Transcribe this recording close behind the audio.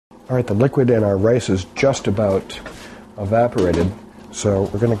All right, the liquid in our rice is just about evaporated, so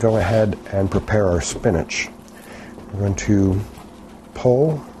we're going to go ahead and prepare our spinach. We're going to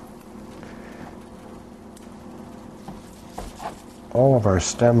pull all of our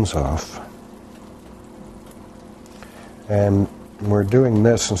stems off, and we're doing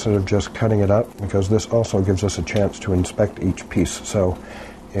this instead of just cutting it up because this also gives us a chance to inspect each piece. So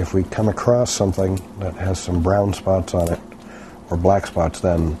if we come across something that has some brown spots on it or black spots,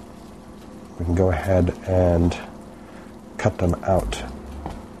 then we can go ahead and cut them out.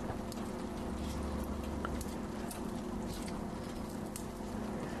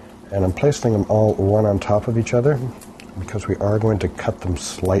 And I'm placing them all one on top of each other because we are going to cut them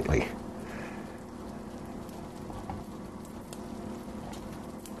slightly.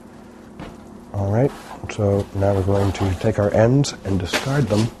 Alright, so now we're going to take our ends and discard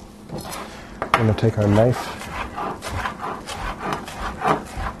them. We're going to take our knife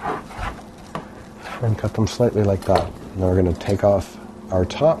and cut them slightly like that. Now we're going to take off our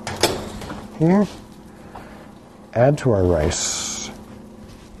top here, add to our rice,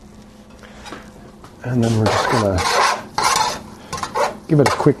 and then we're just going to give it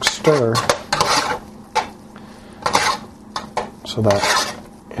a quick stir so that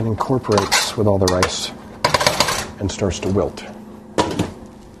it incorporates with all the rice and starts to wilt.